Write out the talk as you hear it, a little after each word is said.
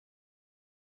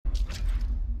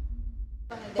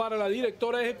Para la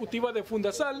directora ejecutiva de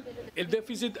Fundasal, el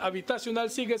déficit habitacional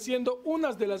sigue siendo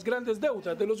una de las grandes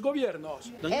deudas de los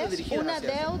gobiernos. Es una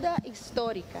deuda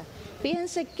histórica.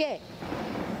 Fíjense que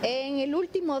en el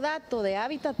último dato de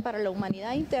Hábitat para la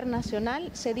Humanidad Internacional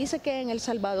se dice que en El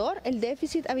Salvador el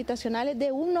déficit habitacional es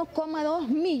de 1,2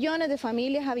 millones de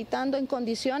familias habitando en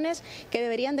condiciones que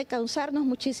deberían de causarnos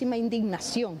muchísima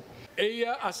indignación.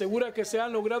 Ella asegura que se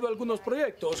han logrado algunos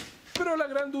proyectos, pero la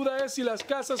gran duda es si las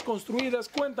casas construidas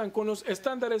cuentan con los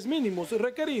estándares mínimos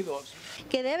requeridos.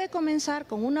 Que debe comenzar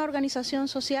con una organización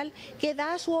social que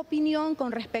da su opinión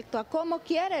con respecto a cómo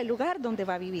quiere el lugar donde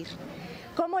va a vivir.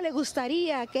 ¿Cómo le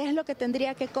gustaría? ¿Qué es lo que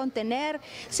tendría que contener?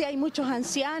 Si hay muchos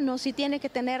ancianos, si tiene que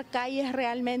tener calles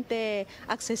realmente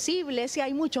accesibles, si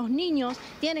hay muchos niños,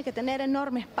 tiene que tener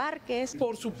enormes parques.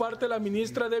 Por su parte, la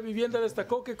ministra de Vivienda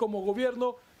destacó que como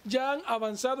gobierno ya han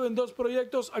avanzado en 2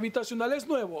 proyectos habitacionales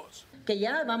nuevos. Que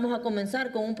ya vamos a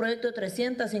comenzar con un proyecto de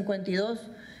 352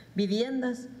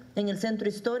 viviendas en el centro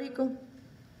histórico,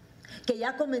 que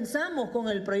ya comenzamos con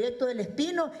el proyecto del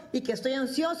Espino y que estoy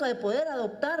ansiosa de poder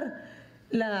adoptar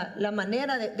la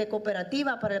manera de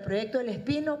cooperativa para el proyecto del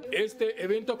Espino. Este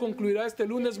evento concluirá este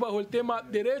lunes bajo el tema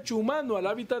Derecho Humano al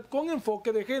Hábitat con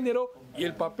enfoque de género y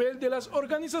el papel de las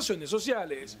organizaciones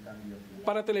sociales.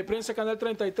 Para Teleprensa Canal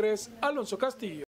 33, Alonso Castillo.